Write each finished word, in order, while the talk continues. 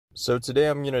So today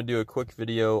I'm going to do a quick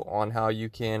video on how you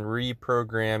can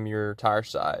reprogram your tire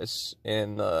size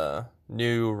in the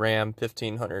new Ram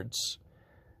 1500s.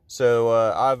 So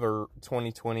I have a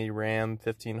 2020 Ram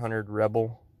 1500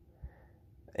 Rebel,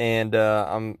 and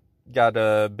I'm got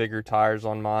bigger tires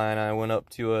on mine. I went up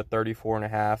to a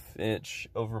 34.5 inch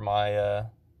over my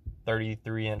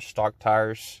 33-inch stock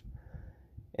tires.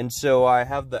 And so I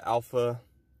have the Alfa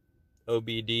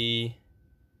OBD,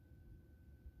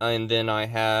 and then I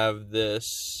have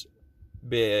this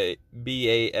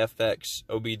BAFX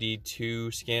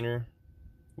OBD2 scanner,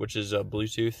 which is a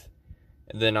Bluetooth.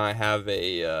 And then I have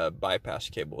a bypass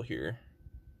cable here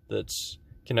that's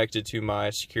connected to my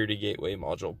security gateway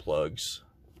module plugs.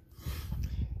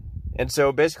 And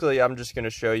so basically I'm just going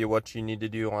to show you what you need to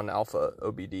do on Alfa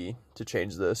OBD to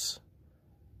change this.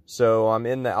 So I'm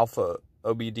in the Alfa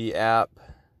OBD app,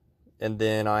 and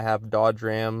then I have Dodge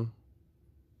Ram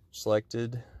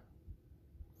selected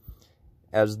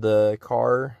as the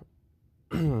car,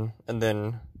 and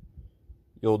then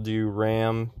you'll do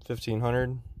Ram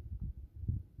 1500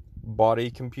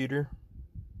 body computer,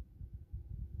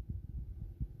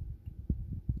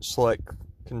 select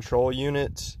control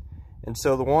units. And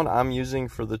so the one I'm using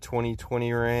for the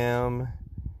 2020 Ram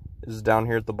is down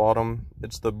here at the bottom.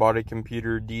 It's the body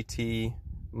computer DT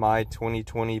My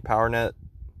 2020 PowerNet.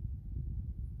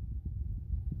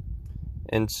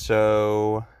 And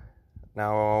so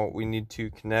now we need to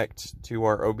connect to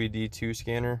our OBD2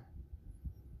 scanner.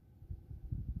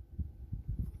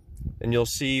 And you'll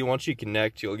see once you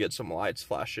connect, you'll get some lights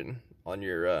flashing on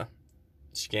your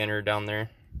scanner down there.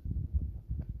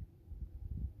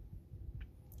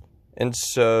 And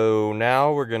so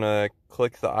now we're gonna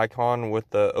click the icon with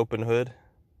the open hood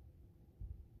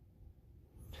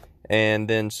and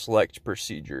then select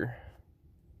procedure.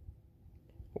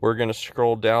 We're gonna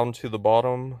scroll down to the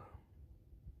bottom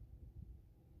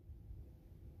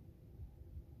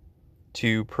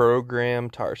to program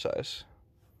tire size.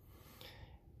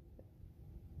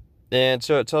 And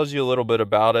so it tells you a little bit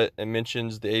about it. It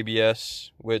mentions the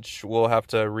ABS, which we'll have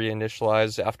to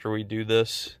reinitialize after we do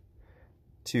this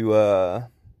to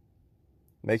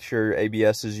make sure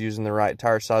ABS is using the right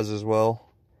tire size as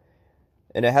well.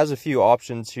 And it has a few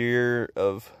options here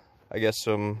of, I guess,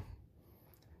 some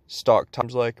stock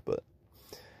times but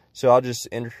so I'll just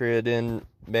enter it in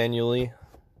manually.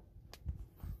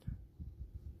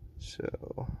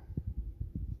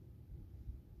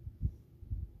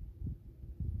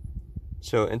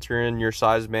 So enter in your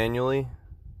size manually,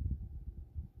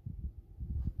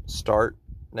 start,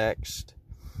 next.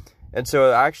 And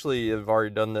so actually I've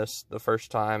already done this the first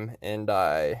time, and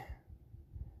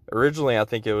originally I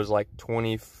think it was like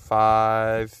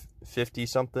 2550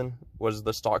 something was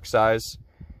the stock size,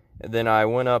 and then I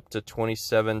went up to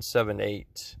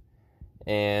 2778,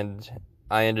 and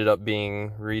I ended up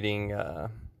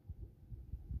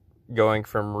going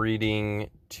from reading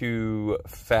too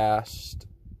fast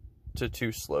to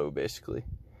too slow, basically.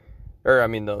 Or I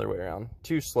mean the other way around,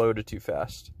 too slow to too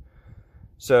fast.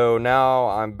 So now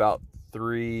I'm about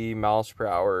 3 miles per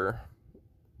hour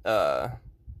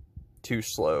too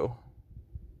slow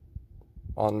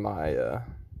on my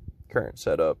current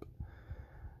setup.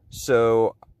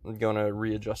 So I'm gonna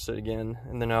readjust it again,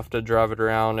 and then I have to drive it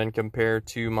around and compare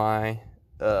to my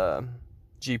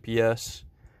GPS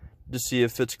to see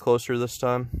if it's closer this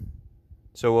time.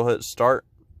 So we'll hit start,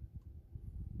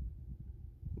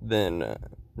 then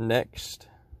next,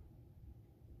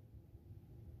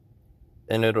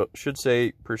 and it should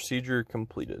say procedure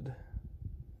completed.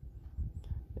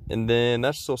 And then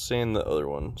that's still saying the other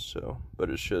one, so but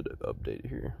it should update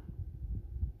here.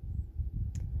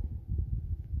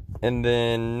 And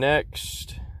then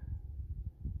next,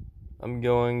 I'm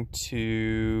going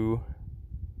to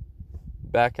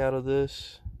back out of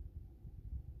this.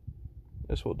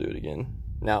 Guess we'll do it again.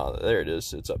 Now, there it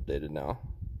is. It's updated now.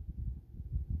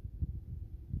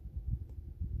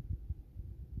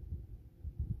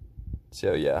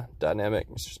 So yeah, dynamic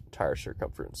tire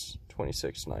circumference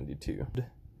 2692.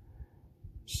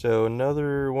 So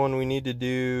another one we need to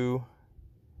do,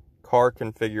 car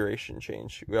configuration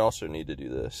change. We also need to do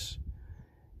this.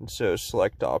 And so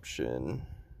select option,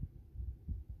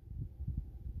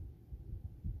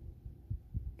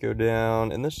 go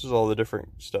down, and this is all the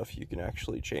different stuff you can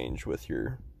actually change with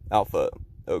your Alfa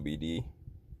OBD.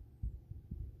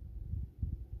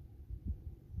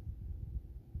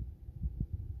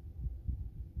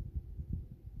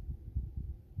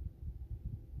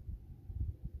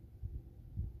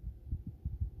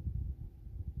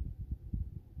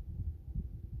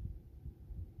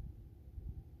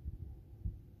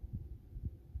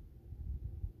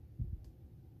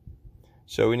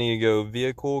 So we need to go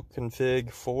vehicle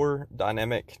config for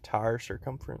dynamic tire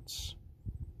circumference.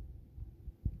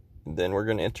 And then we're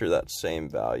going to enter that same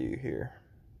value here.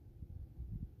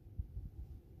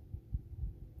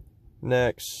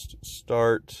 Next,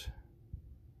 start.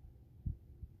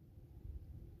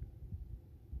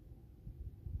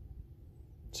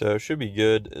 So it should be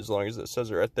good as long as it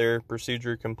says it right there,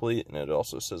 procedure complete, and it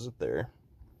also says it there.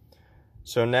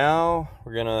 So now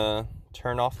we're gonna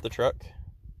turn off the truck,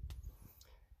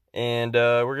 and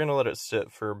we're gonna let it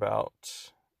sit for about,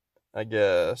 I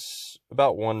guess,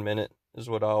 about 1 minute is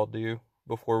what I'll do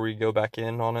before we go back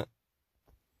in on it.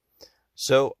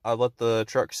 So I let the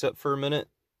truck sit for a minute.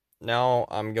 Now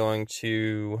I'm going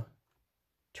to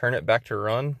turn it back to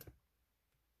run,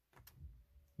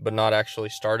 but not actually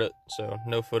start it. So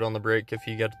no foot on the brake if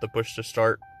you get the push to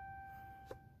start.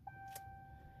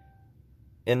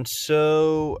 And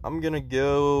so I'm gonna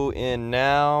go in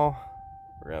now.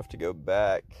 We're gonna have to go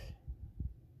back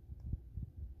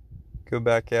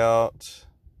out.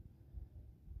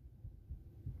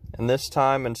 And this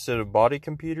time, instead of body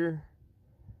computer,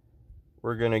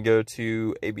 we're gonna go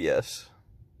to ABS.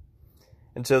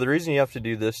 And so the reason you have to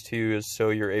do this too is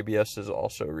so your ABS is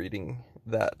also reading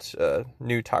that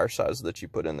new tire size that you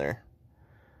put in there.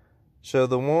 So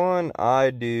the one I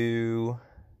do,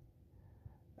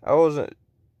 I wasn't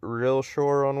real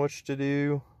sure on which to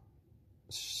do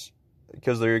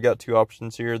because they got two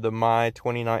options here, the My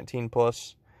 2019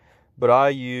 Plus, but I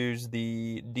use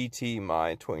the DT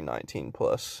My 2019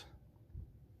 Plus.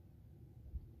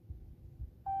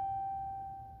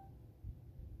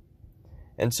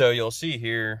 And so you'll see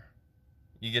here,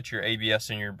 you get your ABS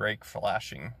and your brake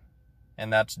flashing,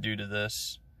 and that's due to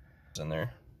this in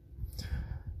there.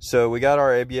 So we got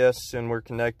our ABS and we're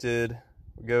connected.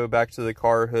 We'll go back to the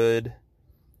car hood,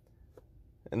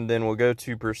 and then we'll go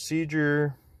to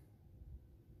procedure,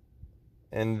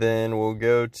 and then we'll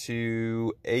go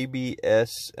to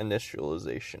ABS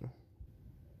initialization.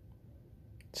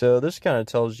 So this kind of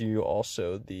tells you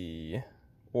also the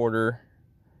order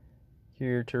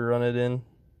here to run it in.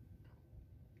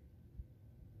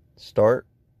 Start.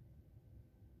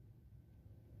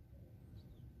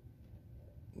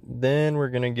 Then we're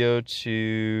going to go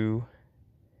to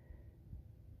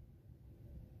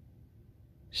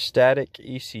static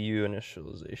ECU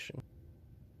initialization.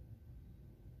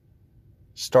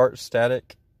 Start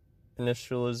static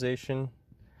initialization.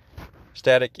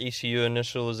 Static ECU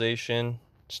initialization.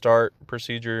 Start,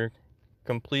 procedure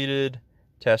completed,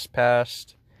 test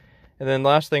passed. And then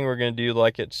last thing we're going to do,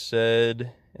 like it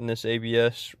said in this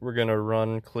ABS, we're going to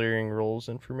run clearing rolls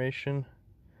information.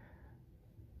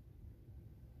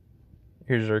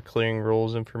 Here's our clearing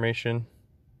rolls information.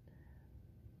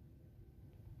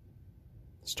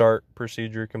 Start,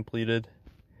 procedure completed.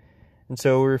 And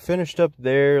so we're finished up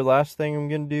there. Last thing I'm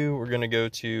going to do, we're going to go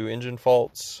to engine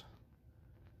faults,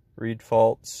 read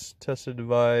faults, tested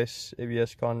device,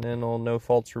 ABS Continental, no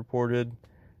faults reported.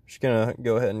 Just going to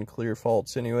go ahead and clear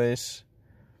faults anyways.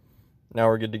 Now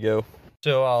we're good to go.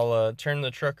 So I'll turn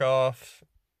the truck off,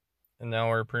 and now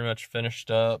we're pretty much finished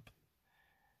up.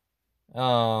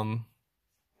 And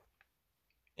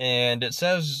it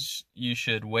says you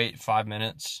should wait 5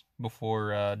 minutes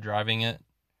before driving it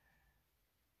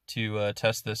to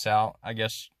test this out. I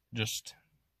guess just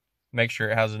make sure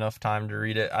it has enough time to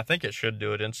read it. I think it should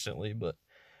do it instantly, but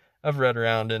I've read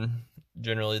around and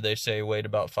generally they say wait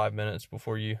about 5 minutes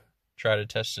before you try to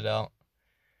test it out.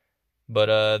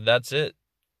 But that's it.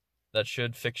 That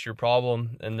should fix your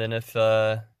problem. And then if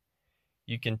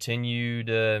you continue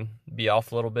to be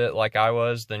off a little bit like I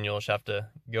was, then you'll just have to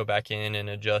go back in and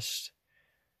adjust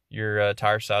your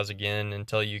tire size again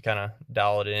until you kind of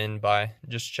dial it in by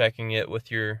just checking it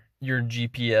with your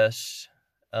GPS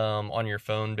on your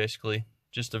phone, basically,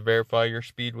 just to verify your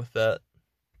speed with that.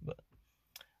 But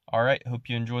all right, hope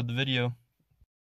you enjoyed the video.